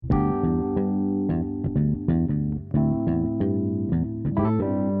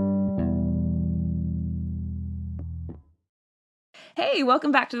Hey,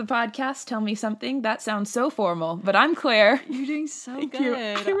 welcome back to the podcast. Tell me something. That sounds so formal, but I'm Claire. You're doing so Thank good. you.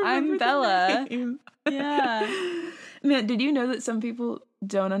 I remember I'm the Bella. name. Yeah. Man, did you know that some people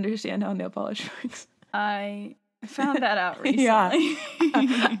don't understand how nail polish works? I found that out recently.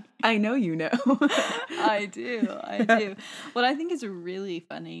 Yeah. I know you know. I do. What I think is really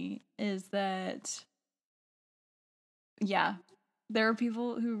funny is that, yeah, there are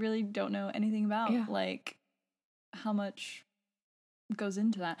people who really don't know anything about, like, how much goes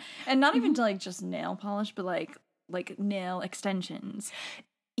into that. And not even to, like, just nail polish, but, like nail extensions.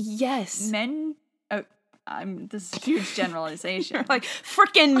 Yes. Men... Oh, this is a huge generalization. You're like,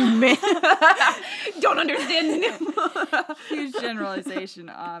 freaking men don't understand. Huge generalization,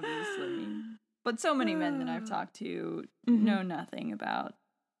 obviously. But so many men that I've talked to know nothing about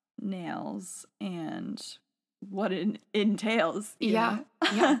nails and what it entails. Yeah.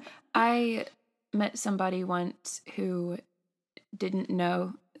 I met somebody once who didn't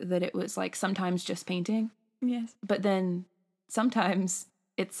know that it was like sometimes just painting. Yes. But then sometimes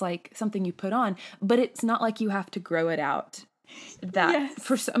it's like something you put on, but it's not like you have to grow it out.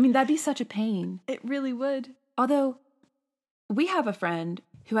 That'd be such a pain. It really would. Although we have a friend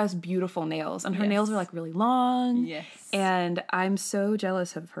who has beautiful nails and her nails are like really long. Yes. And I'm so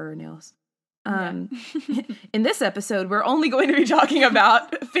jealous of her nails. In this episode, we're only going to be talking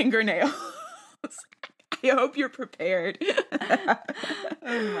about fingernails. I hope you're prepared. Oh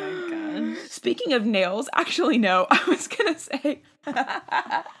my gosh. Speaking of nails, actually, no, I was going to say...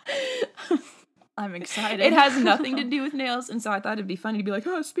 I'm excited. It has nothing to do with nails, and so I thought it'd be funny to be like,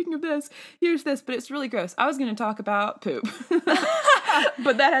 oh, speaking of this, here's this, but it's really gross. I was going to talk about poop.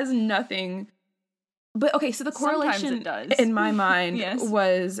 But that has nothing... But okay, so the correlation in my mind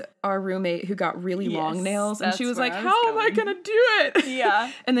was our roommate who got really long nails, and she was like, how am I going to do it?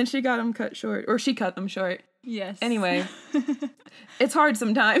 Yeah. And then she got them cut short, or she cut them short. Yes. Anyway, it's hard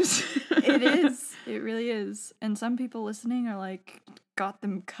sometimes. It is. It really is. And some people listening are like, got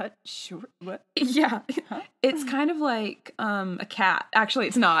them cut short? What? Yeah. Huh? It's kind of like a cat. Actually,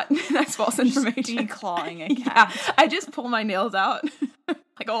 it's not. That's false information. Declawing a cat. Yeah. I just pull my nails out.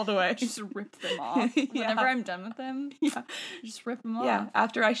 Like all the way. Just rip them off. Whenever I'm done with them, just rip them off. Yeah,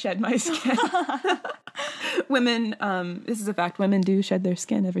 after I shed my skin. Women, this is a fact, women do shed their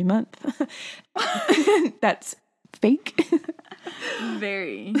skin every month. That's fake.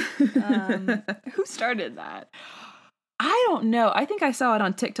 Very. Who started that? I don't know. I think I saw it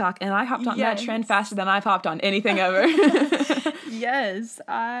on TikTok, and I hopped on that trend faster than I've hopped on anything ever. Yes,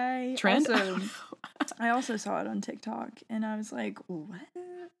 I also saw it on TikTok, and I was like, what?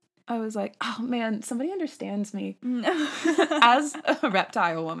 I was like, oh man, somebody understands me. As a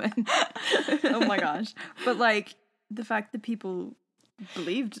reptile woman. Oh my gosh. But like, the fact that people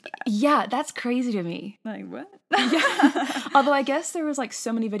believed that. Yeah, that's crazy to me. Like, what? Yeah. Although I guess there was like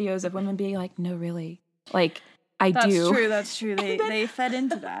so many videos of women being like, no, really. Like, That's true. They fed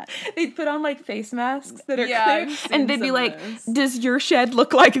into that. They'd put on like face masks that are clear, and they'd be like, those. does your shed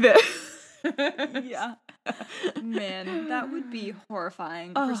look like this? Yeah. Man, that would be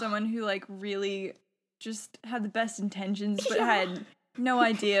horrifying for someone who like really just had the best intentions but had no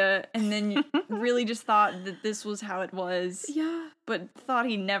idea, and then really just thought that this was how it was. Yeah. But thought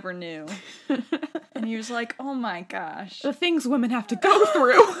he never knew. And he was like, oh my gosh. The things women have to go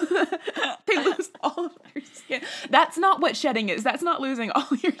through. They lose all of their skin. That's not what shedding is. That's not losing all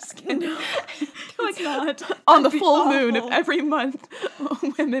your skin. No, like, it's not. On the full moon of every month,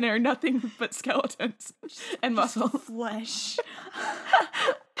 women are nothing but skeletons and muscle. Flesh.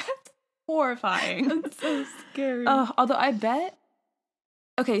 That's horrifying. That's so scary. Although I bet...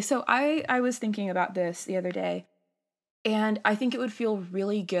 Okay, so I was thinking about this the other day, and I think it would feel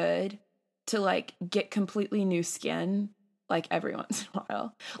really good to, like, get completely new skin, like, every once in a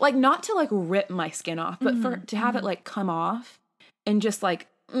while. Like, not to, like, rip my skin off, but to have it, like, come off and just, like,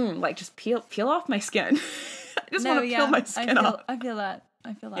 just peel off my skin. I just want to peel my skin off. I feel that.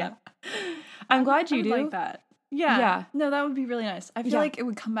 Yeah. I'm glad you do. Like that. Yeah. No, that would be really nice. I feel like it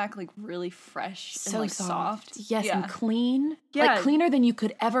would come back, like, really fresh and, like, soft. Yes, and clean. Yeah. Like, cleiner than you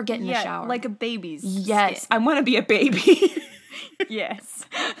could ever get in the shower. Like a baby's Yes, skin. I want to be a baby. Yes.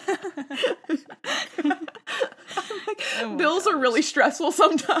 Bills are really stressful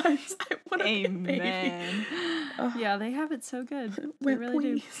sometimes. I want to be a baby. Amen. Yeah, they have it so good. They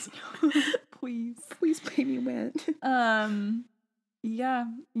really do. Please pay me rent. Yeah.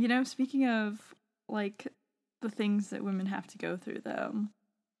 You know, speaking of, like, the things that women have to go through, though,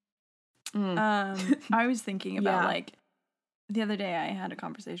 I was thinking about, like, the other day I had a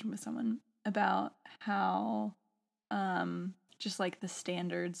conversation with someone about how just like the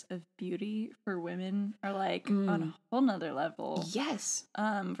standards of beauty for women are like on a whole nother level. Yes.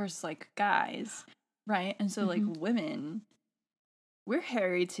 Versus like guys, right? And so like women, we're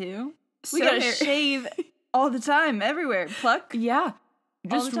hairy too. We So gotta hairy. shave all the time, everywhere. Pluck. Yeah.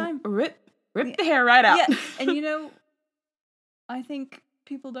 All the time. Rip the hair right out. Yeah, and you know, I think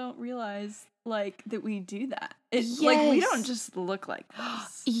people don't realize like that we do that. Like we don't just look like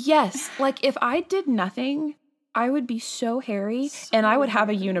this. Yes. Like if I did nothing, I would be so hairy and I would have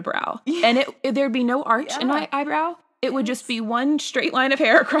a unibrow. Yeah. And there'd be no arch in my eyebrow. It would just be one straight line of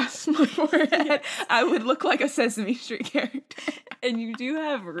hair across my forehead. I would look like a Sesame Street character. And you do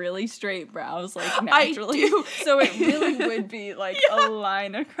have really straight brows, like naturally. I do. So it really would be like a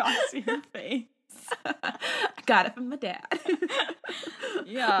line across your face. I got it from my dad.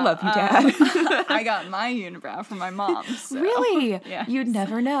 Yeah. Love you, Dad. I got my unibrow from my mom. So. Really? Yes. You'd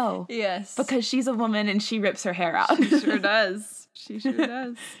never know. Yes. Because she's a woman and she rips her hair out. She sure does. She sure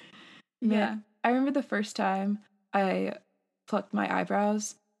does. Yeah. I remember the first time I plucked my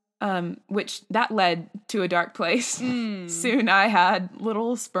eyebrows, which that led to a dark place. Soon I had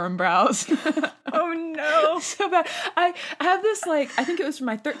little sperm brows. Oh no. So bad. I have this, like, I think it was for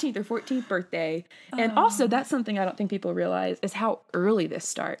my 13th or 14th birthday. And also that's something I don't think people realize is how early this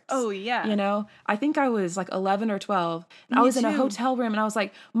starts. Oh yeah. You know, I think I was like 11 or 12 and I Me was in a too. hotel room and I was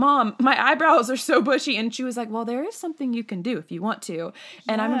like, Mom, my eyebrows are so bushy. And she was like, well, there is something you can do if you want to.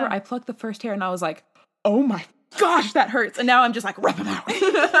 And I remember I plucked the first hair and I was like, oh my gosh, that hurts. And now I'm just like, rip them out.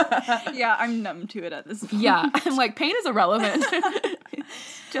 Yeah, I'm numb to it at this point. Yeah. I'm like, pain is irrelevant.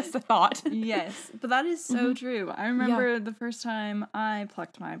 It's just a thought. Yes, but that is so true. I remember the first time I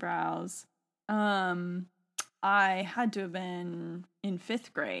plucked my brows. I had to have been in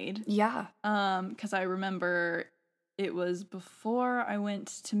 5th grade. Yeah. Because I remember it was before I went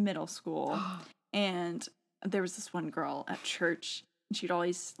to middle school, and there was this one girl at church, and she'd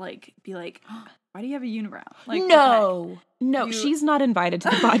always like be like, "Why do you have a unibrow?" Like, no, You- she's not invited to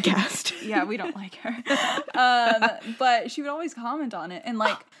the podcast. yeah, we don't like her. But she would always comment on it, and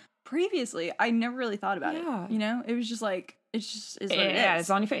like previously, I never really thought about it. You know, it was just like it just is what it is. Yeah, it's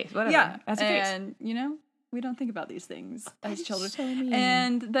on your face. Whatever. Yeah, That's your face. and you know, we don't think about these things as children. So mean.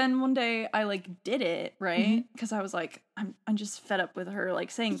 And then one day I like did it, right? Because I was like, I'm just fed up with her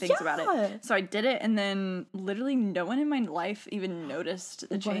like saying things about it. So I did it, and then literally no one in my life even noticed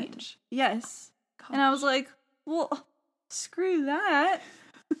the change. Yes. And I was like, well, screw that.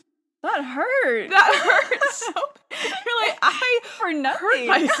 That hurt. That hurts so bad. You're like, I For nothing. hurt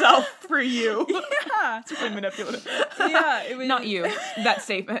myself for you. Yeah. It's really manipulative. Yeah, it was Not you. That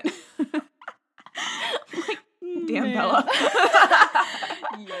statement. Like, damn, Man. Bella.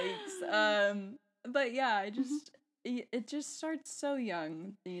 Yikes. But yeah, it just starts so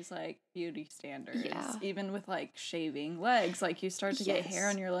young, these like beauty standards. Yeah. Even with like shaving legs. Like you start to get hair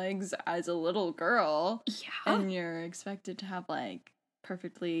Yes. on your legs as a little girl. Yeah. And you're expected to have like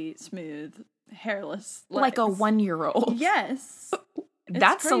perfectly smooth, hairless legs. Like a 1-year-old. Yes.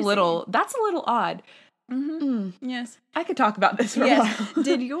 That's crazy. a little odd. Yes. I could talk about this for a Yes. while.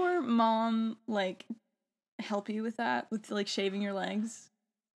 Did your mom like help you with that? With like shaving your legs?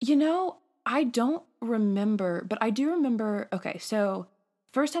 You know, I don't remember, but I do remember. Okay, so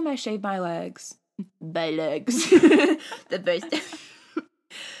first time I shaved my legs, the first.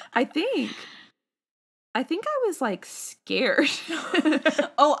 I think I was like scared.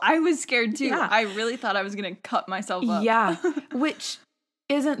 Oh, I was scared too. Yeah. I really thought I was gonna cut myself up. Yeah, which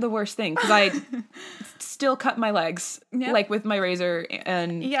isn't the worst thing because I still cut my legs Yep. like with my razor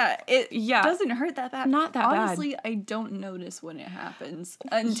and Yeah, it Yeah. doesn't hurt that bad. Not that bad. Honestly, I don't notice when it happens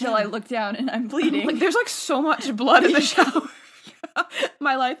until I look down and I'm bleeding. like there's like so much blood in the shower.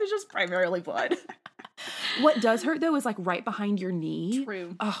 My life is just primarily blood. What does hurt though is like right behind your knee.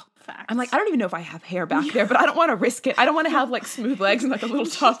 True. Oh, Facts. I'm like, I don't even know if I have hair back there, but I don't want to risk it. I don't want to have like smooth legs and like a little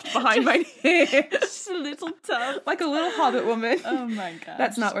tuft behind my knee. Just a little tough. Like a little hobbit woman. Oh my god.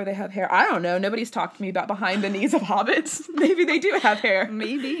 That's not where they have hair. I don't know. Nobody's talked to me about behind the knees of hobbits. Maybe they do have hair.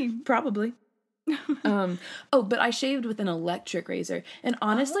 Maybe. Probably. But I shaved with an electric razor, and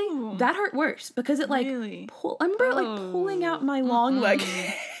honestly, that hurt worse because it like Really? I remember like pulling out my long leg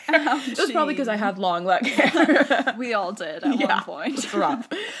hair. It was probably because I have long leg hair. We all did at one point. It's rough.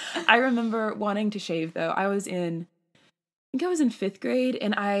 I remember wanting to shave though. I think I was in 5th grade,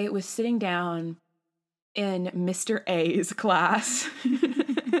 and I was sitting down in Mr. A's class,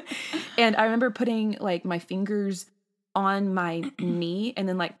 and I remember putting like my fingers on my knee and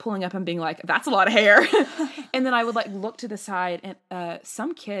then like pulling up and being like, that's a lot of hair. And then I would like look to the side, and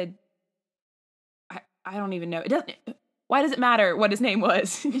some kid, I don't even know, Why does it matter what his name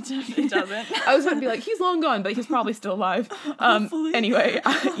was? It doesn't. I was going to be like, he's long gone, but he's probably still alive. Anyway,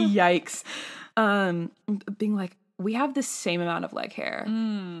 yikes. Being like, we have the same amount of leg hair,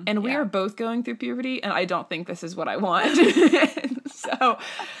 and we are both going through puberty, and I don't think this is what I want. So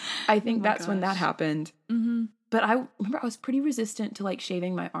I think that's when that happened. Mm-hmm. But I remember I was pretty resistant to like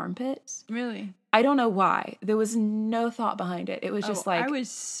shaving my armpits. Really? I don't know why. There was no thought behind it. It was just like... I was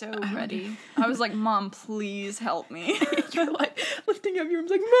so ready. I was like, Mom, please help me. You're like lifting up your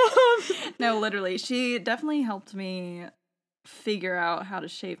arms like, Mom! No, literally. She definitely helped me figure out how to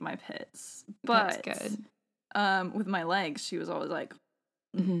shave my pits. But that's good. With my legs, she was always like,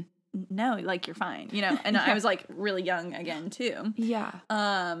 no, like, you're fine, you know? And I was like really young again, too. Yeah. You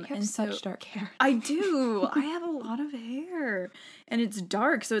have and such dark hair. I do. I have a lot of hair. And it's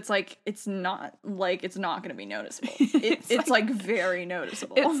dark, so it's like, it's not going to be noticeable. It's like very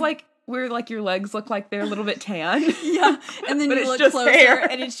noticeable. It's like where like your legs look like they're a little bit tan. Yeah. And then but you it's look just closer hair.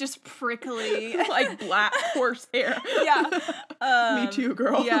 and it's just prickly. Like black horse hair. Yeah. Me too,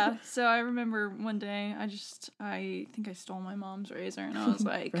 girl. Yeah. So I remember one day I think I stole my mom's razor and I was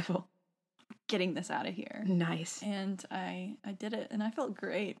like, getting this out of here. Nice. And I did it and I felt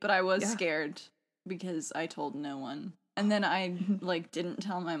great, but I was scared because I told no one. And then I like didn't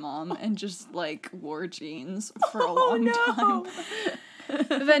tell my mom and just like wore jeans for a long time.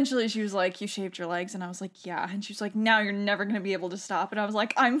 Eventually she was like, you shaved your legs, and I was like, yeah. And she was like, now you're never gonna be able to stop. And I was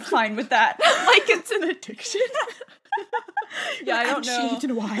like, I'm fine with that. Like it's an addiction. Yeah, I don't know. Shaved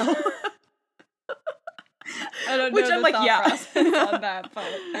in a while. I don't know. Which I'm like, yeah. On that, but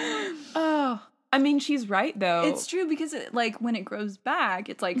oh, I mean, she's right though. it's true because it, like when it grows back,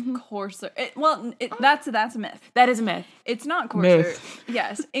 it's like coarser. That's a myth. That is a myth. It's not coarser. Myth.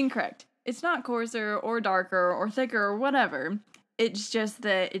 Yes, incorrect. It's not coarser or darker or thicker or whatever. It's just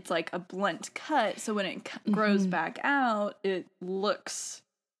that it's like a blunt cut. So when it grows back out, it looks.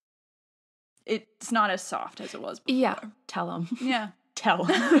 It's not as soft as it was before. Yeah. Tell him. Yeah. Tell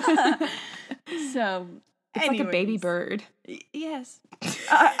him. So. It's like a baby bird. Yes. That's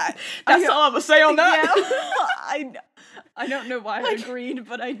all I'm gonna say on that. Yeah. I don't know why I agreed,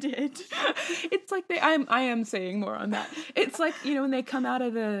 but I did. It's like I am saying more on that. It's like, you know, when they come out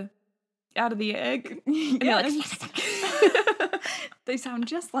of the egg. And they're like they sound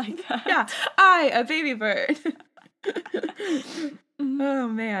just like that. Yeah. A baby bird. Oh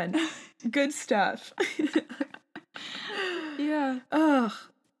man. Good stuff. Yeah. Ugh.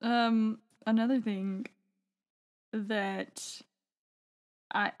 Another thing that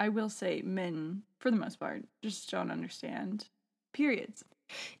I will say men, for the most part, just don't understand periods.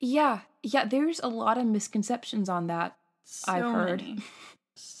 Yeah, there's a lot of misconceptions on that. I've heard.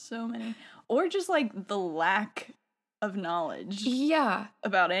 So many. Or just like the lack of knowledge. Yeah.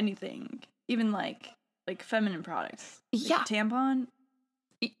 About anything. Even like feminine products. Like yeah. Tampon.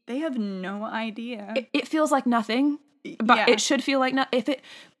 They have no idea. It feels like nothing. But it should feel like if it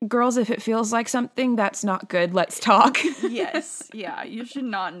feels like something, that's not good. Let's talk. Yes. Yeah. You should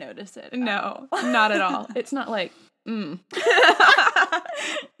not notice it. No, not at all. It's not like,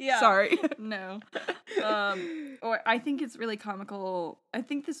 Yeah. Sorry. No. Or I think it's really comical. I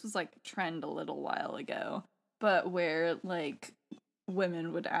think this was like a trend a little while ago, but where like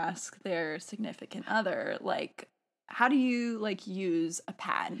women would ask their significant other, like, how do you, like, use a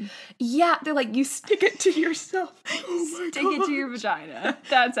pad? Yeah, they're like, you stick it to yourself. Stick it to your vagina.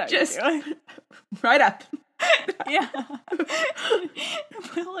 That's how you do it. Right up. Yeah.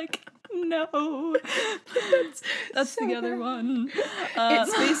 We're like, no. That's so the other one.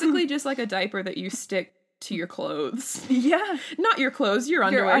 It's basically just like a diaper that you stick to your clothes. Yeah. Not your clothes, your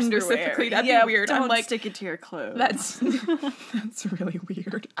underwear specifically. That'd be weird. Don't I'm like, stick it to your clothes. That's really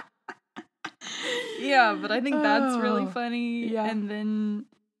weird. Yeah, but I think that's really funny. Yeah. And then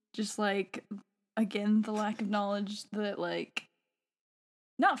just like, again, the lack of knowledge that like,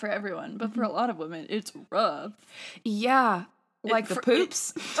 not for everyone, but for a lot of women, it's rough. Yeah. Like the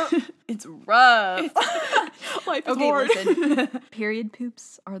poops. It's rough. Life is okay, hard. listen. Period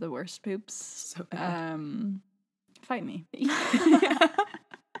poops are the worst poops. So bad. Fight me.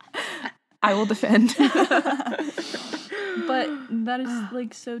 I will defend. But that is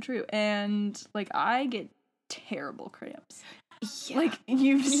like so true. And like I get terrible cramps. Yeah. Like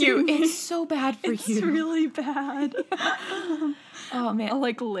you've seen me. It's so bad for you. It's really bad. Oh man. I'll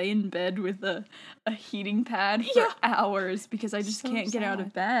like lay in bed with a heating pad for hours because I just can't get out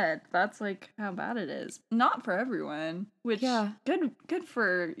of bed. That's like how bad it is. Not for everyone, which good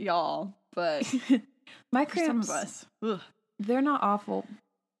for y'all, but my for cramps, some of us, ugh. They're not awful,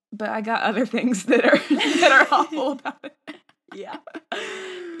 but I got other things that are awful about it. Yeah.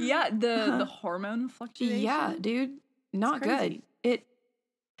 Yeah, the hormone fluctuation. Yeah, dude. not good.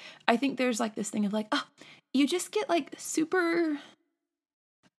 I think there's like this thing of like, oh, you just get like super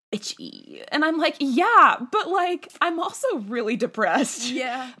itchy. And I'm like, yeah, but like, I'm also really depressed.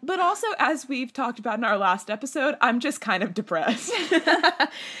 Yeah. But also, as we've talked about in our last episode, I'm just kind of depressed.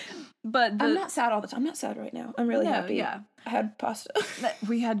 But I'm not sad all the time. I'm not sad right now. I'm really happy. Yeah. I had pasta.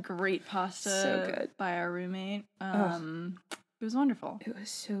 We had great pasta. So good. By our roommate. It was wonderful. It was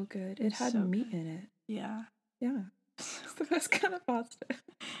so good. It had meat in it. Yeah. Yeah. It's the best kind of pasta.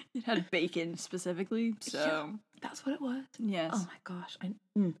 It had bacon specifically, so yeah, that's what it was. Yes. Oh my gosh.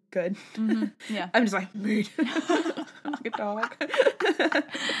 Good. Mm-hmm. Yeah. I'm just like meat. Like a dog.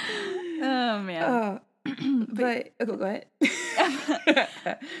 Oh man. But okay, go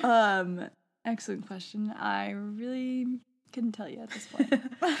ahead. Excellent question. I really couldn't tell you at this point.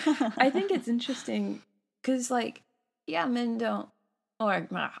 I think it's interesting because, like, yeah, men don't. Or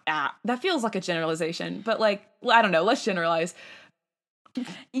that feels like a generalization, but like, I don't know. Let's generalize.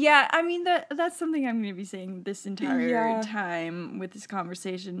 Yeah, I mean that's something I'm going to be saying this entire time with this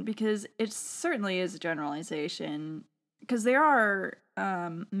conversation, because it certainly is a generalization. Because there are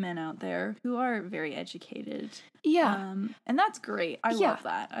men out there who are very educated. Yeah, and that's great. I love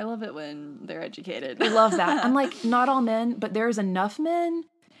that. I love it when they're educated. I love that. I'm like, not all men, but there's enough men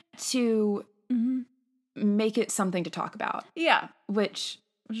to make it something to talk about. Yeah. Which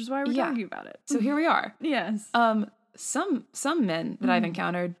is why we're talking about it. So here we are. Yes. Some men that I've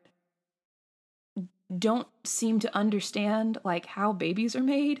encountered don't seem to understand like how babies are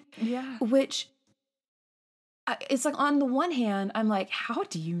made. Yeah. Which it's like, on the one hand, I'm like, how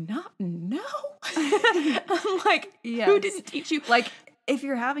do you not know? I'm like, who didn't teach you? Like, if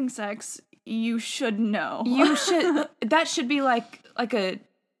you're having sex, you should know. You should. That should be like a.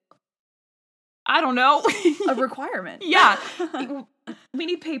 I don't know. A requirement. Yeah. We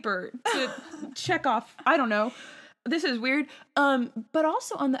need paper to check off. I don't know. This is weird. But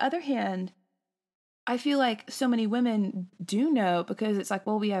also, on the other hand, I feel like so many women do know, because it's like,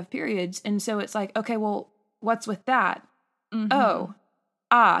 well, we have periods. And so it's like, okay, well, what's with that? Oh,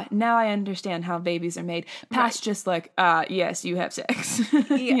 now I understand how babies are made. Past just like, yes, you have sex. Yes.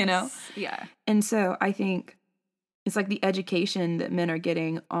 You know? Yeah. And so I think it's like the education that men are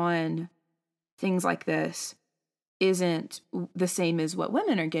getting on things like this isn't the same as what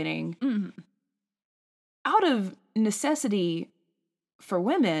women are getting. Out of necessity for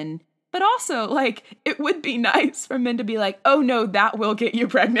women, but also, like, it would be nice for men to be like, oh no, that will get you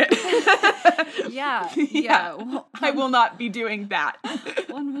pregnant. Yeah. Well, I will not be doing that.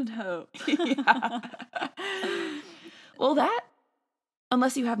 One would hope. Yeah. Well, that,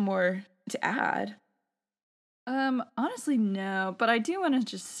 unless you have more to add. Honestly, no, but I do want to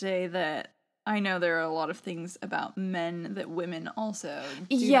just say that I know there are a lot of things about men that women also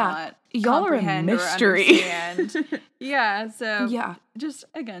do not y'all are a mystery. So just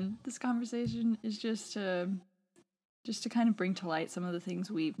again, this conversation is just to kind of bring to light some of the things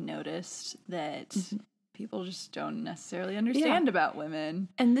we've noticed that people just don't necessarily understand about women.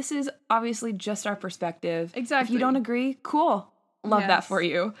 And this is obviously just our perspective. Exactly. If you don't agree, cool. Love that for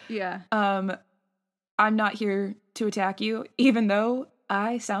you. Yeah. I'm not here to attack you, even though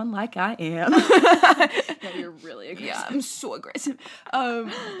I sound like I am. Yeah, you're really aggressive. Yeah, I'm so aggressive.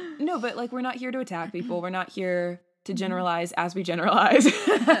 No, but like, we're not here to attack people. We're not here to generalize as we generalize.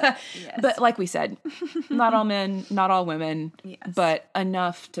 Yes. But like we said, not all men, not all women, but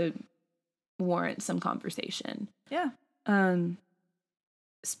enough to warrant some conversation. Yeah.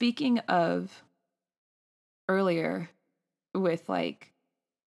 Speaking of earlier with like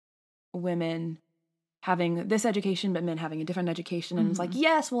women having this education, but men having a different education. And it's like,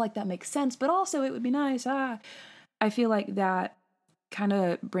 yes, well, like that makes sense, but also it would be nice. I feel like that kind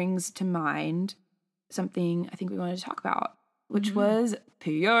of brings to mind something I think we wanted to talk about, which was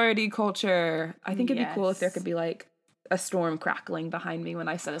purity culture. I think it'd be cool if there could be like a storm crackling behind me when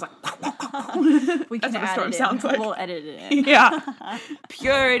I said it's like, we can that's what a storm it sounds like. We'll edit it in. Yeah.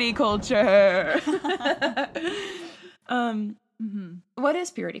 Purity culture. What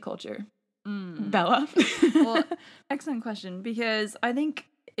is purity culture? Bella? Well, excellent question, because I think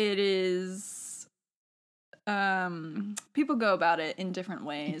it is people go about it in different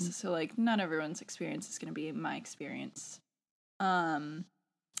ways. So like not everyone's experience is going to be my experience. And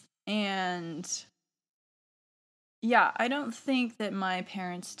yeah, I don't think that my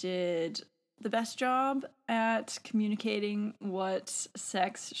parents did the best job at communicating what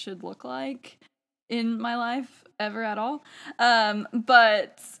sex should look like in my life ever at all.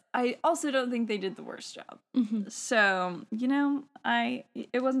 But I also don't think they did the worst job. So, you know,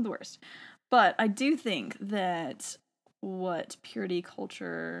 it wasn't the worst. But I do think that what purity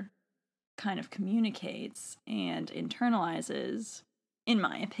culture kind of communicates and internalizes, in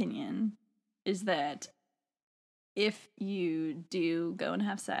my opinion, is that if you do go and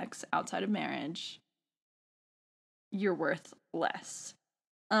have sex outside of marriage, you're worth less.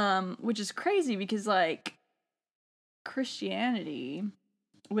 Which is crazy because, like, Christianity,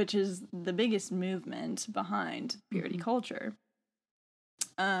 which is the biggest movement behind purity culture,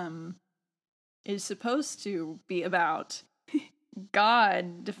 is supposed to be about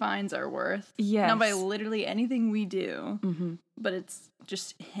God defines our worth. Yes. Not by literally anything we do, but it's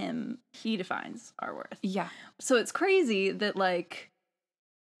just him. He defines our worth. Yeah. So it's crazy that, like,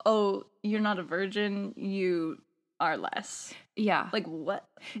 oh, you're not a virgin, you are less. Yeah. Like, what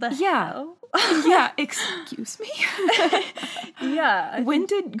the hell? Yeah, excuse me? Yeah. When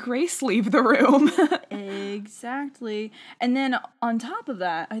did Grace leave the room? Exactly. And then on top of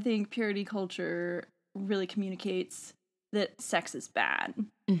that, I think purity culture really communicates that sex is bad,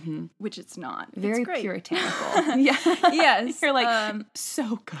 which it's not. Very it's great. puritanical. Yeah. Yes. You're like,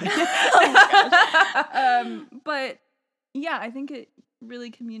 so good. But yeah, I think it really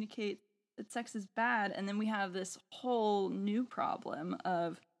communicates that sex is bad. And then we have this whole new problem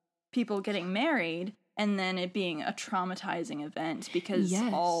of people getting married and then it being a traumatizing event because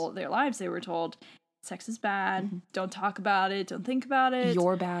all their lives they were told sex is bad, don't talk about it, don't think about it.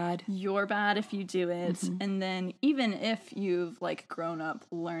 You're bad. You're bad if you do it. And then even if you've, like, grown up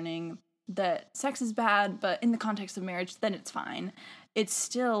learning that sex is bad, but in the context of marriage, then it's fine. It's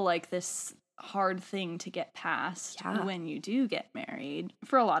still, like, this hard thing to get past when you do get married.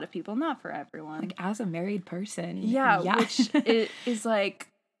 For a lot of people, not for everyone. Like, as a married person. Yeah. Which is, like,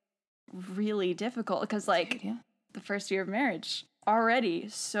 really difficult because, like, the first year of marriage already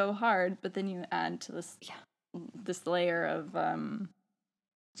so hard, but then you add to this layer of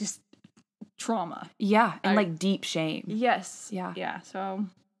just trauma. Yeah, and like deep shame. Yes. Yeah. Yeah. So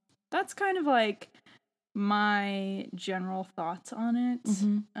that's kind of like my general thoughts on it.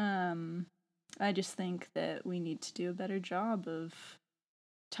 I just think that we need to do a better job of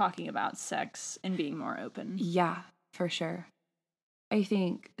talking about sex and being more open. Yeah, for sure. I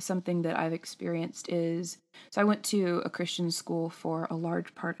think something that I've experienced is, so I went to a Christian school for a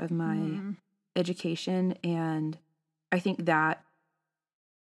large part of my education, and I think that,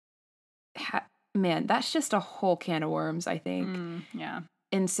 man, that's just a whole can of worms, I think. Yeah.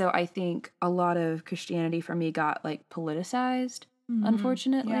 And so I think a lot of Christianity for me got, like, politicized,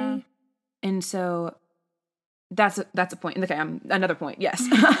 unfortunately. Yeah. And so that's a point. Okay, another point, yes.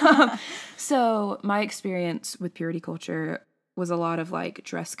 So my experience with purity culture was a lot of, like,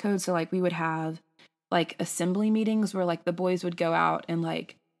 dress code. So, like, we would have, like, assembly meetings where, like, the boys would go out and,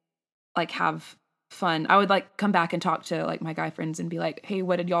 like have fun. I would, like, come back and talk to, like, my guy friends and be like, hey,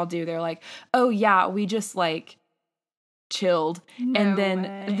 what did y'all do? They're like, oh yeah, we just, like, chilled. And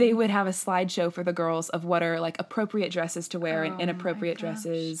then they would have a slideshow for the girls of what are, like, appropriate dresses to wear and inappropriate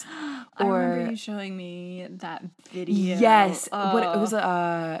dresses. I remember you showing me that video. Yes. What it was,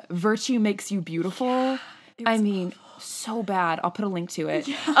 Virtue Makes You Beautiful. Yeah, I mean, awful. So bad. I'll put a link to it.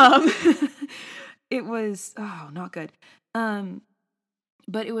 Yeah. It was, not good.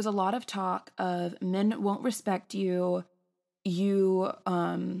 But it was a lot of talk of men won't respect you. You,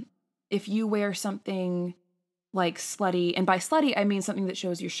 if you wear something like slutty, and by slutty, I mean something that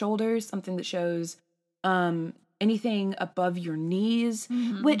shows your shoulders, something that shows, anything above your knees,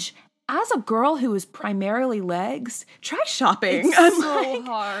 which, as a girl who is primarily legs, try shopping. It's so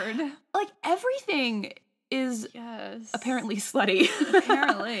hard. Like, everything is apparently slutty.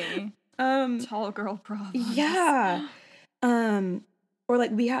 Apparently. Tall girl problems. Yeah. Or,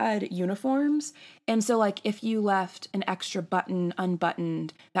 like, we had uniforms, and so, like, if you left an extra button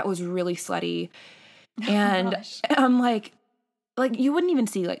unbuttoned, that was really slutty. And I'm like, you wouldn't even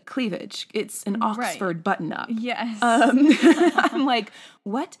see, like, cleavage. It's an Oxford button-up. Yes. I'm like,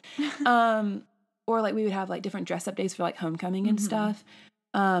 what? Or, like, we would have, like, different dress-up days for, like, homecoming and stuff.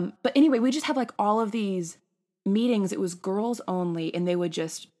 But anyway, we just have, like, all of these meetings. It was girls only, and they would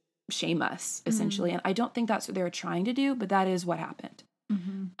just shame us, essentially. And I don't think that's what they were trying to do, but that is what happened.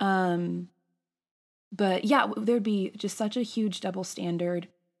 But yeah, there'd be just such a huge double standard.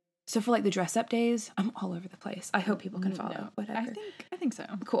 So for, like, the dress-up days, I'm all over the place. I hope people can follow. Whatever. I think so.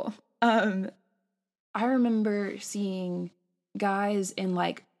 Cool. I remember seeing guys in,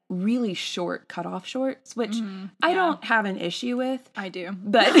 like, really short cutoff shorts, which I don't have an issue with. I do.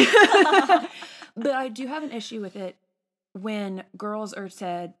 But but I do have an issue with it when girls are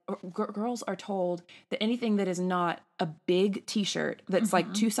girls are told that anything that is not a big t-shirt that's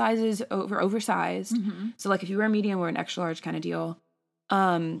like 2 sizes oversized. So, like, if you wear a medium or an extra large kind of deal,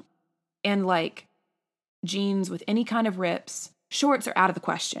 and, like, jeans with any kind of rips, shorts are out of the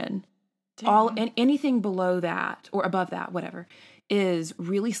question. and anything below that or above that, whatever, is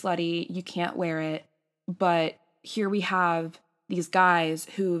really slutty. You can't wear it. But here we have these guys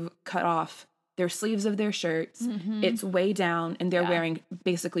who've cut off their sleeves of their shirts. Mm-hmm. It's way down and they're wearing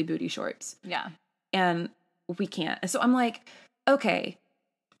basically booty shorts. Yeah. And we can't. So I'm like, okay,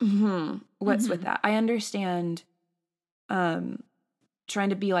 what's with that? I understand trying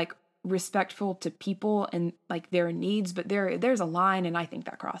to be like respectful to people and like their needs, but there's a line and I think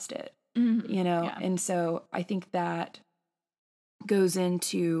that crossed it, you know? Yeah. And so I think that goes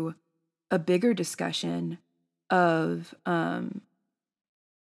into a bigger discussion of,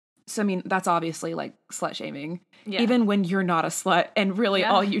 so I mean, that's obviously like slut shaming, even when you're not a slut and really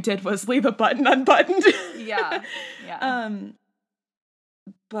all you did was leave a button unbuttoned. Yeah.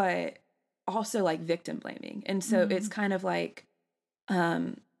 But also like victim blaming. And so it's kind of like, I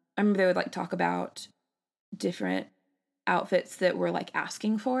remember they would like talk about different outfits that were like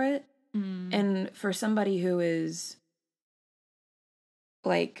asking for it. And for somebody who is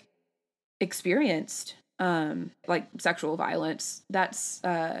like experienced like sexual violence, that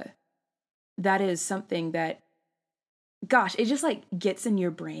is something that, gosh, it just like gets in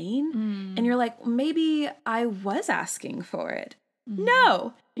your brain and you're like, maybe I was asking for it.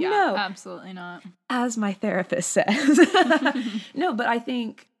 No, absolutely not. As my therapist says. No, but I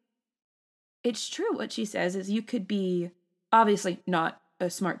think it's true. What she says is you could be, obviously not a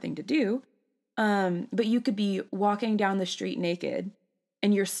smart thing to do, but you could be walking down the street naked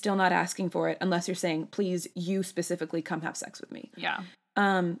and you're still not asking for it unless you're saying, please, you specifically come have sex with me. Yeah.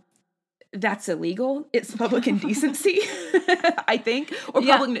 That's illegal. It's public indecency, I think. Or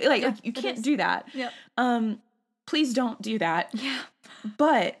public, like you can't do that. Yeah. Please don't do that. Yeah.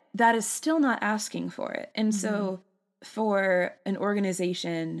 But that is still not asking for it. And so for an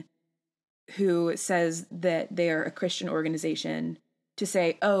organization who says that they are a Christian organization to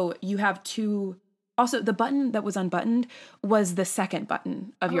say, oh, you have two. Also, the button that was unbuttoned was the second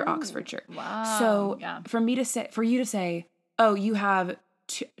button of your Oxford shirt. Wow. So for you to say, oh, you have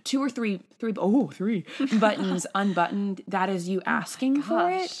two or three buttons unbuttoned, that is you asking for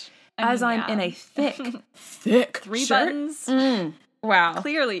it. I'm in a thick three shirt. Buttons. Wow.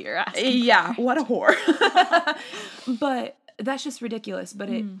 Clearly you're asking. Yeah, what a whore. But that's just ridiculous. But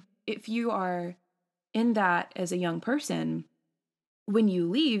if you are in that as a young person, when you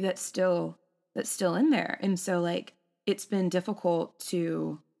leave, that's still in there. And so like it's been difficult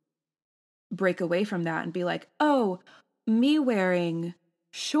to break away from that and be like, oh, me wearing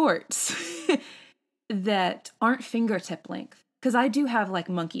shorts that aren't fingertip length. Because I do have like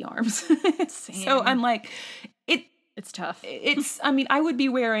monkey arms. So I'm like, it's tough. I mean, I would be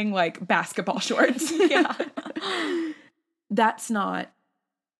wearing like basketball shorts. Yeah. That's not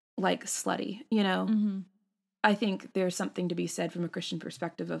like slutty, you know? I think there's something to be said from a Christian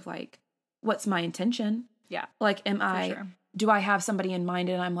perspective of like, what's my intention? Yeah. Like, do I have somebody in mind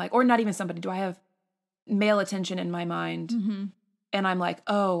and I'm like, or not even somebody, do I have male attention in my mind? And I'm like,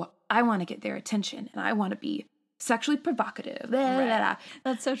 oh, I want to get their attention and I want to be sexually provocative. Blah, blah, blah.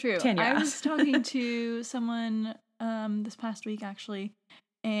 That's so true. Tanya. I was talking to someone this past week actually,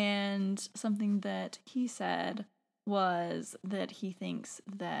 and something that he said was that he thinks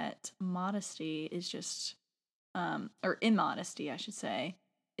that modesty is just, or immodesty, I should say,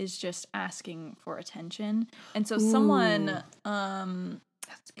 is just asking for attention. And so someone,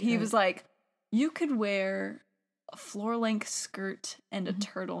 he was like, you could wear a floor-length skirt and a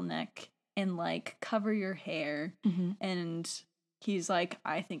turtleneck and like cover your hair, and he's like,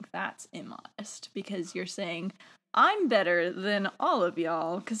 I think that's immodest because you're saying I'm better than all of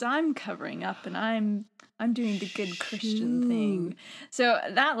y'all because I'm covering up and I'm doing the good Christian thing. So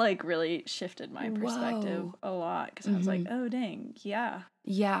that like really shifted my perspective a lot because I was like, oh dang, yeah.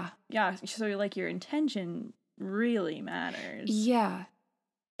 So like your intention really matters. Yeah.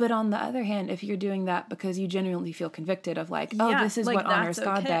 But on the other hand, if you're doing that because you genuinely feel convicted of like, oh, this is like, what honors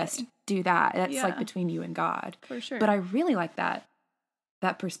God best, do that. That's like between you and God. For sure. But I really like that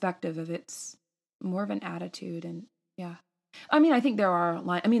perspective of it's more of an attitude. And I mean, I think there are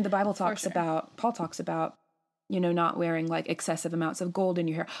the Bible talks about, Paul talks about, you know, not wearing like excessive amounts of gold in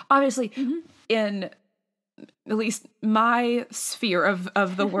your hair. Obviously, in at least my sphere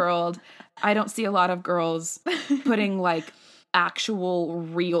of the world, I don't see a lot of girls putting like actual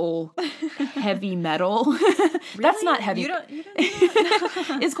real heavy metal. Really? That's not heavy. You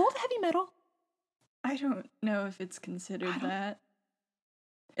don't Is gold heavy metal? I don't know if it's considered that.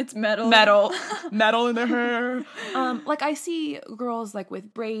 It's metal in their hair. Like I see girls like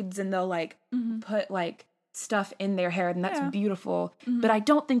with braids and they'll like put like stuff in their hair and that's beautiful. But I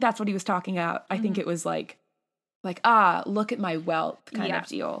don't think that's what he was talking about. I think it was like look at my wealth kind of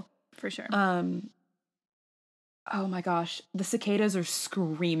deal. For sure. Oh my gosh, the cicadas are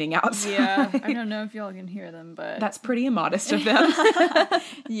screaming outside. Yeah, I don't know if y'all can hear them, but that's pretty immodest of them.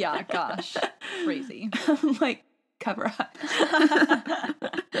 Yeah, gosh, crazy. Like, cover up.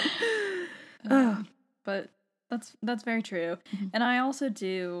 But that's very true. Mm-hmm. And I also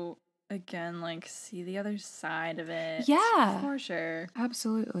do, again, like, see the other side of it. Yeah. For sure.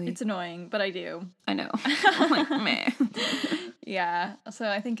 Absolutely. It's annoying, but I do. I know. I'm like, meh. Yeah. So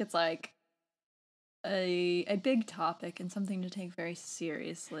I think it's like a big topic and something to take very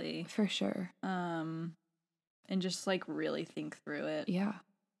seriously. For sure. And just like really think through it. Yeah.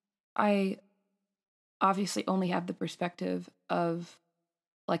 I obviously only have the perspective of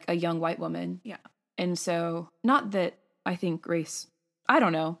like a young white woman. Yeah. And so, not that I think race, I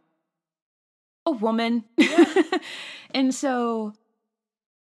don't know, a woman. And so,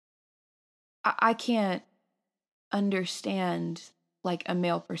 I can't understand like a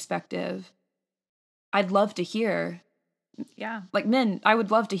male perspective. I'd love to hear. Yeah. Like, men, I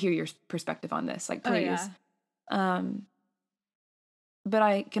would love to hear your perspective on this. Like, please. Oh, yeah. But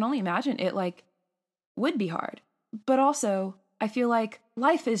I can only imagine it like would be hard. But also, I feel like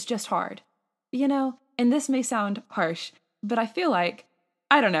life is just hard, you know? And this may sound harsh, but I feel like,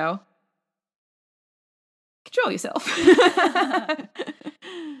 I don't know, control yourself.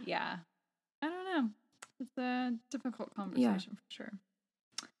 Yeah. I don't know. It's a difficult conversation for sure.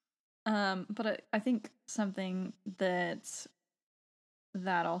 But I think something that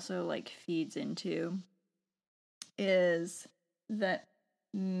also like feeds into is that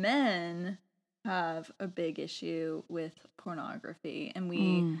men have a big issue with pornography, and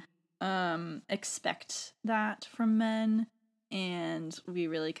we expect that from men, and we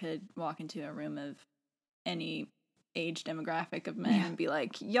really could walk into a room of any age demographic of men and be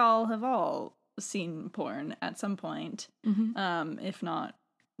like, y'all have all seen porn at some point. If not,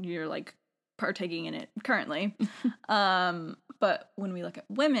 you're like partaking in it currently. But when we look at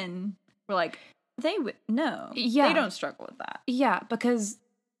women, we're like, they would no. Yeah. They don't struggle with that. Yeah, because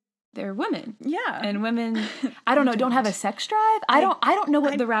they're women. Yeah. And women, I don't know, don't have a sex drive? I don't know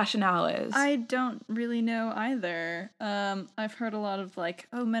what the rationale is. I don't really know either. I've heard a lot of like,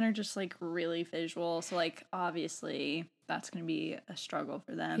 oh, men are just like really visual, so like obviously that's going to be a struggle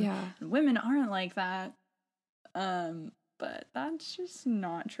for them. Yeah. And women aren't like that. But that's just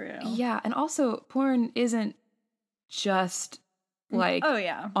not true. Yeah, and also porn isn't just like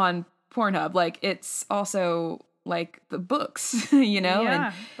on Pornhub. Like, it's also like the books, you know? Yeah,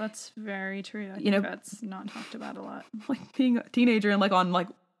 and, that's very true. I think that's not talked about a lot. Like being a teenager and like on like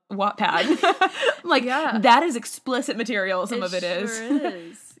Wattpad. Like, that is explicit material, some of it is. Sure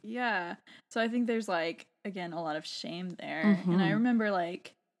is. Yeah. So I think there's like, again, a lot of shame there. And I remember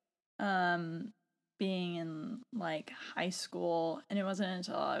like being in like high school, and it wasn't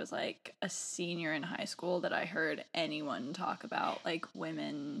until I was like a senior in high school that I heard anyone talk about like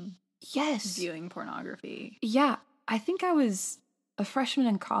women viewing pornography. Yeah, I think I was a freshman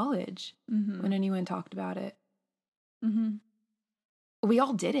in college when anyone talked about it. We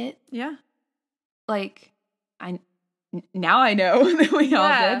all did it. Yeah. Like, now I know that we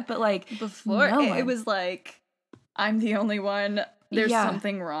all did, but like before it was like, I'm the only one. There's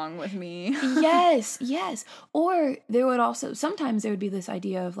something wrong with me. Yes. Or there would also, sometimes there would be this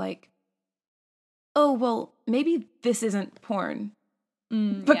idea of like, oh, well, maybe this isn't porn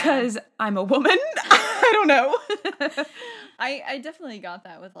because I'm a woman. I don't know. I definitely got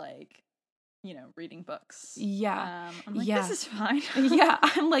that with like, you know, reading books. Yeah. I'm like, this is fine. Yeah.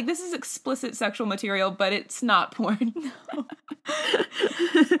 I'm like, this is explicit sexual material, but it's not porn. No.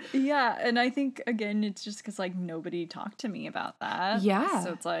 Yeah. And I think, again, it's just because, like, nobody talked to me about that. Yeah.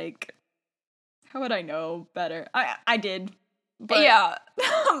 So it's like, how would I know better? I did. But yeah.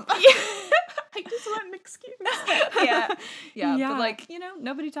 I just want an excuse. Yeah. But, like, you know,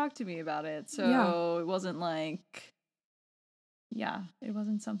 nobody talked to me about it. So it wasn't like... Yeah, it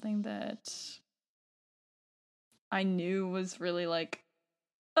wasn't something that I knew was really like,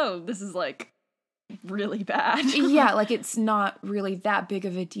 oh, this is like really bad. Yeah, like it's not really that big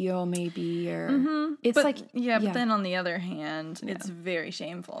of a deal, maybe, or it's but, like but then on the other hand, it's very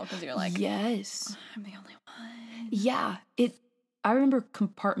shameful because you're like, yes, I'm the only one. Yeah, I remember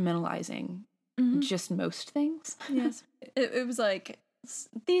compartmentalizing just most things. Yes, it was like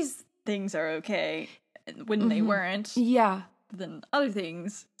these things are okay when they weren't. Yeah. Than other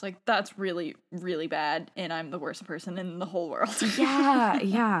things, it's like, that's really, really bad, and I'm the worst person in the whole world.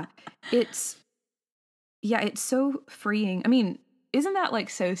 Yeah. It's so freeing. I mean, isn't that like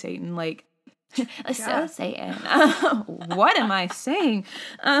so Satan? Like, so Satan. What am I saying?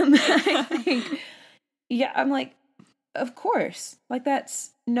 I think, I'm like, of course, like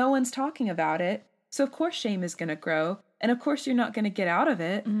that's, no one's talking about it. So of course shame is going to grow. And of course you're not going to get out of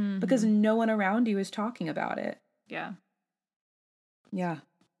it because no one around you is talking about it. Yeah. Yeah.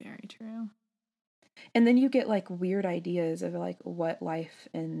 Very true. And then you get like weird ideas of like what life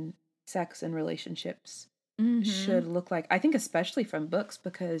and sex and relationships should look like. I think especially from books,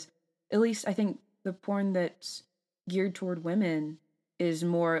 because at least I think the porn that's geared toward women is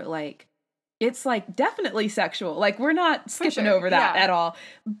more like, it's like definitely sexual. Like we're not skipping over that at all.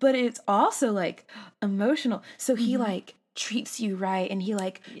 But it's also like emotional. So he like treats you right, and he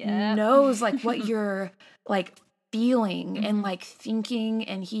like knows like what you're like feeling and like thinking,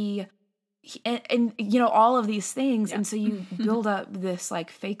 and he and you know, all of these things. And so you build up this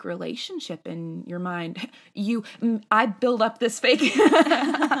like fake relationship in your mind. I build up this fake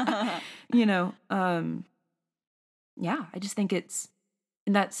you know, yeah, I just think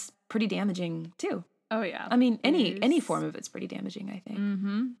and that's pretty damaging too. Oh yeah. I mean, any form of it's pretty damaging, I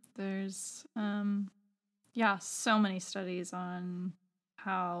think. There's so many studies on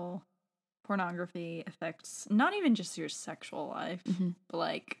how pornography affects not even just your sexual life, but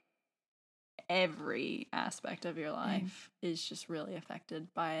like every aspect of your life is just really affected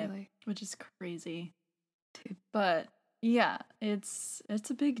by it, which is crazy. But yeah, it's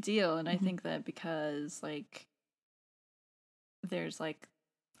a big deal, and I think that because like there's like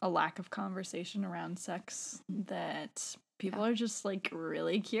a lack of conversation around sex, that people are just like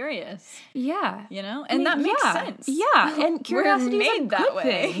really curious. Yeah. You know? And that makes sense. Yeah. And curiosity is a that good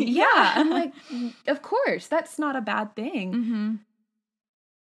way. thing. Yeah. I'm like, of course, that's not a bad thing.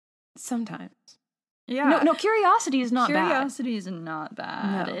 Sometimes. Yeah. No, curiosity is not bad. Curiosity is not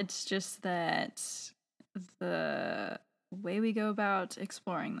bad. No. It's just that the way we go about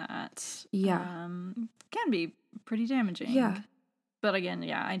exploring that can be pretty damaging. Yeah. But again,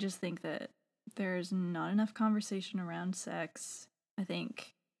 I just think that there's not enough conversation around sex. I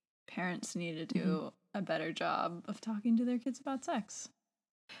think parents need to do a better job of talking to their kids about sex.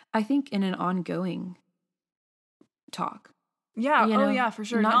 I think in an ongoing talk. Yeah, you know? For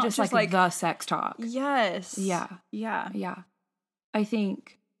sure. Not just like the sex talk. Yes. Yeah. Yeah. Yeah. I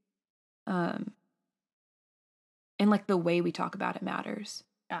think and like the way we talk about it matters.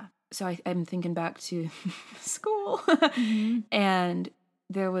 Yeah. So I'm thinking back to school and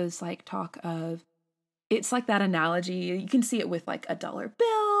there was like talk of, it's like that analogy. You can see it with like a dollar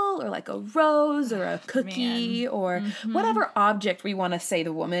bill or like a rose or a cookie or whatever object we want to say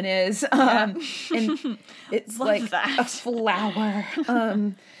the woman is. And it's like a flower.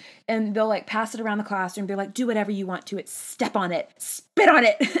 And they'll like pass it around the classroom. They're like, do whatever you want to it. Step on it. Spit on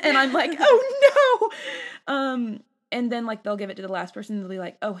it. And I'm like, oh no. And then like they'll give it to the last person. They'll be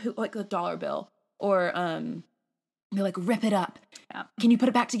like, oh, who, like a dollar bill, or they're like, rip it up. Yeah. Can you put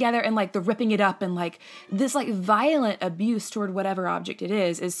it back together? And like the ripping it up and like this like violent abuse toward whatever object it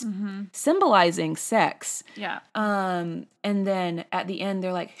is symbolizing sex. Yeah. And then at the end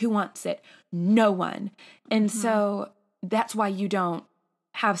they're like, who wants it? No one. And so that's why you don't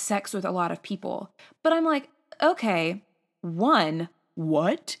have sex with a lot of people. But I'm like, okay,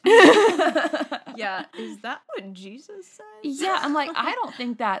 what? Yeah, is that what Jesus says? Yeah, I'm like, I don't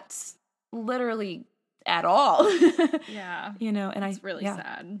think that's literally at all. Yeah. You know, and it's really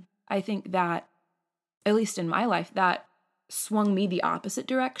sad. I think that, at least in my life, that swung me the opposite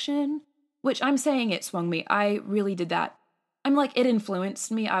direction, which I'm saying it swung me. I really did that. I'm like, it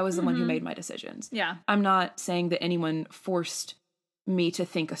influenced me. I was the one who made my decisions. Yeah. I'm not saying that anyone forced me to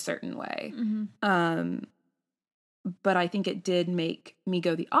think a certain way. But I think it did make me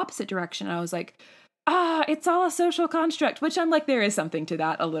go the opposite direction. I was like, it's all a social construct, which I'm like, there is something to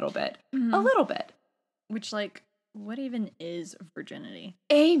that a little bit. A little bit. Which, like, what even is virginity?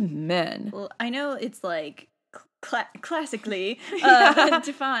 Amen. Well, I know it's like classically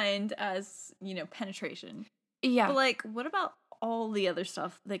defined as, you know, penetration. Yeah. But like, what about all the other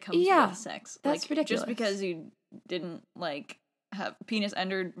stuff that comes with sex? That's like, ridiculous. Just because you didn't like have penis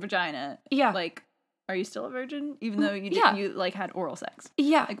under vagina. Yeah. Like, are you still a virgin? Even though you didn't, you like had oral sex.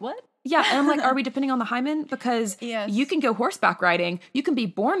 Yeah. Like what? Yeah, and I'm like, are we depending on the hymen? Because you can go horseback riding. You can be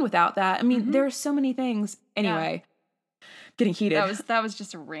born without that. I mean, there are so many things. Anyway, getting heated. That was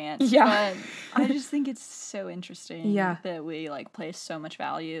just a rant. Yeah. But I just think it's so interesting that we like place so much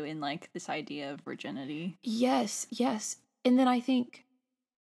value in like this idea of virginity. Yes. And then I think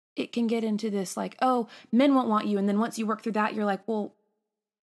it can get into this like, oh, men won't want you. And then once you work through that, you're like, well,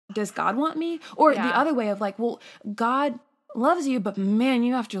 does God want me? Or the other way of like, well, God loves you, but man,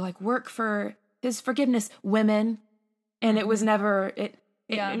 you have to like work for his forgiveness, women. And it was never, it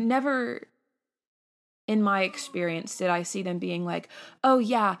never in my experience did I see them being like, oh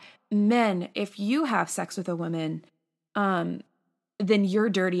yeah, men, if you have sex with a woman, then you're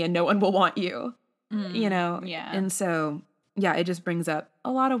dirty and no one will want you, you know? Yeah. And so, yeah, it just brings up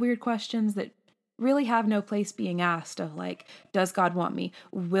a lot of weird questions that really have no place being asked of like, does God want me?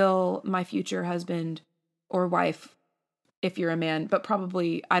 Will my future husband or wife, if you're a man, but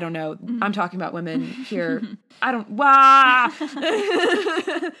probably, I don't know, I'm talking about women here. I don't,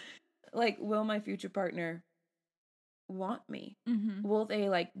 like, will my future partner want me? Will they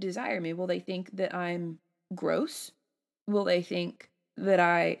like desire me? Will they think that I'm gross? Will they think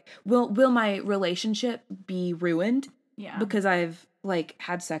that will my relationship be ruined because I've like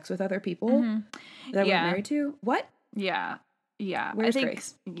had sex with other people that I was married to? What? Yeah. Where's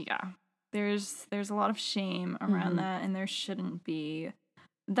grace? Yeah. There's a lot of shame around that, and there shouldn't be.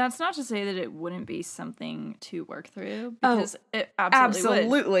 That's not to say that it wouldn't be something to work through, because it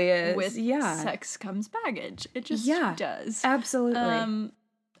absolutely is. With sex comes baggage. It just does. Absolutely.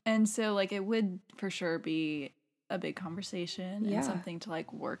 And so like it would for sure be a big conversation and something to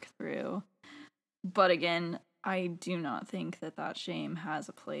like work through. But again, I do not think that shame has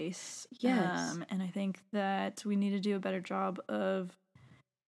a place. Yes. And I think that we need to do a better job of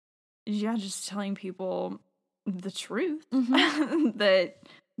just telling people the truth that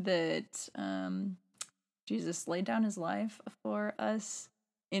Jesus laid down his life for us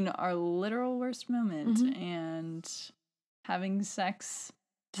in our literal worst moment, and having sex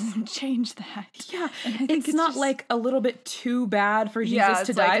doesn't change that. Yeah, it's not just like a little bit too bad for Jesus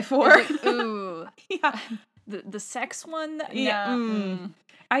to die for. Like, ooh, the sex one.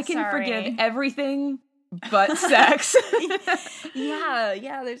 I can forgive everything but sex.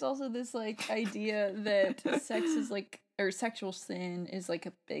 Yeah. There's also this like idea that sex is like, or sexual sin is like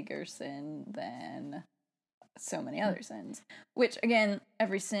a bigger sin than so many other sins. Which again,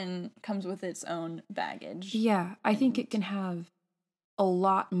 every sin comes with its own baggage. Yeah, I think it can have a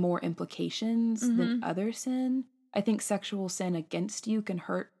lot more implications than other sin. I think sexual sin against you can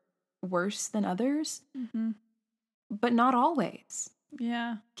hurt worse than others, but not always.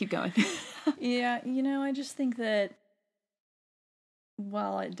 Yeah. Keep going. Yeah, I just think that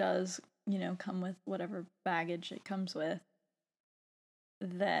while it does, come with whatever baggage it comes with,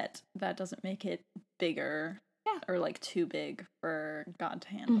 that doesn't make it bigger or like too big for God to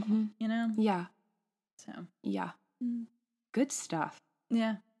handle, Yeah. So. Yeah. Good stuff.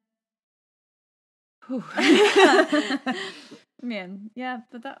 Yeah. Man, yeah,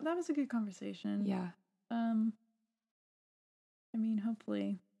 but that was a good conversation. Yeah. I mean,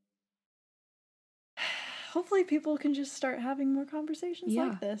 hopefully people can just start having more conversations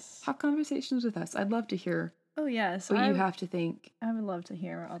like this. Have conversations with us. I'd love to hear. Oh, yes. What you have to think. I would love to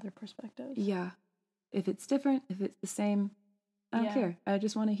hear other perspectives. Yeah. If it's different, if it's the same, I don't care. I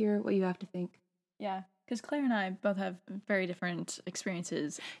just want to hear what you have to think. Yeah. Because Claire and I both have very different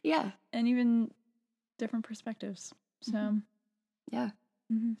experiences. Yeah. And even different perspectives. So. Yeah.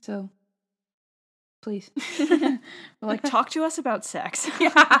 So. Please. Like, talk to us about sex.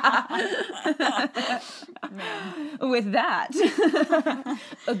 With that,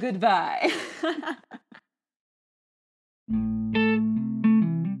 a goodbye.